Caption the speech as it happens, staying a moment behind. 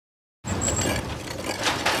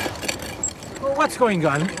What's going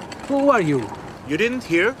on? Who are you? You didn't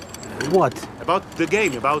hear? What? About the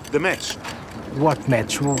game, about the match. What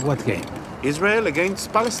match? What game? Israel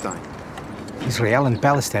against Palestine. Israel and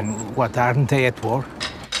Palestine, what, aren't they at war?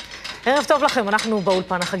 ערב טוב לכם, אנחנו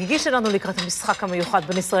באולפן החגיגי שלנו לקראת המשחק המיוחד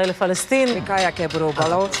בין ישראל לפלסטין.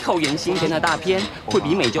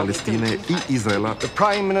 Palestina и Израиля. The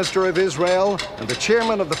Prime Minister of Israel and the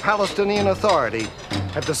Chairman of the Palestinian Authority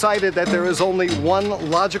have decided that there is only one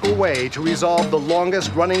logical way to resolve the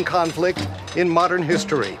longest-running conflict in modern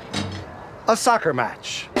history: a soccer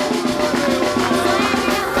match.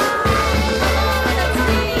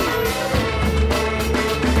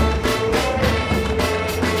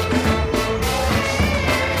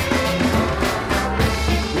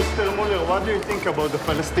 What do you think about the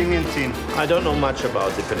Palestinian team? I don't know much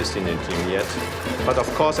about the Palestinian team yet, but of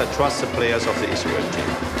course I trust the players of the Israel team.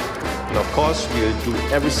 And of course we'll do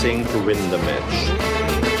everything to win the match.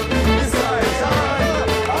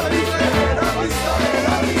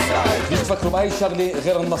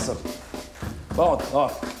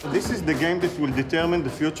 This is the game that will determine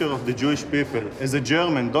the future of the Jewish people. As a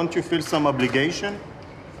German, don't you feel some obligation?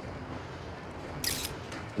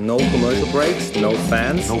 No commercial breaks, no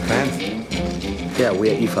fans. No fans. Yeah, we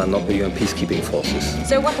are IFA, not the UN peacekeeping forces.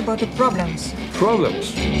 So what about the problems? Problems?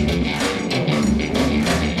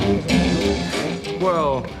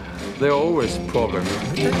 Well, there are always problems.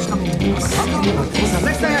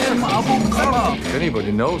 If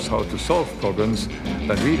anybody knows how to solve problems,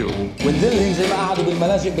 then we do.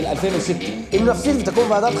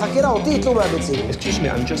 Excuse me,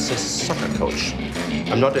 I'm just a soccer coach.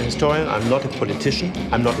 I'm not a historian, I'm not a politician,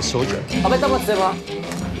 I'm not a soldier.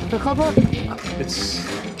 It's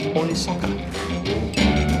only soccer.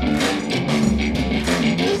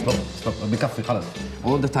 Stop, بكفي خلاص.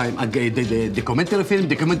 All the time, the documentary film,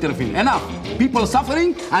 enough. People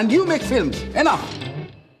suffering and you make films, enough.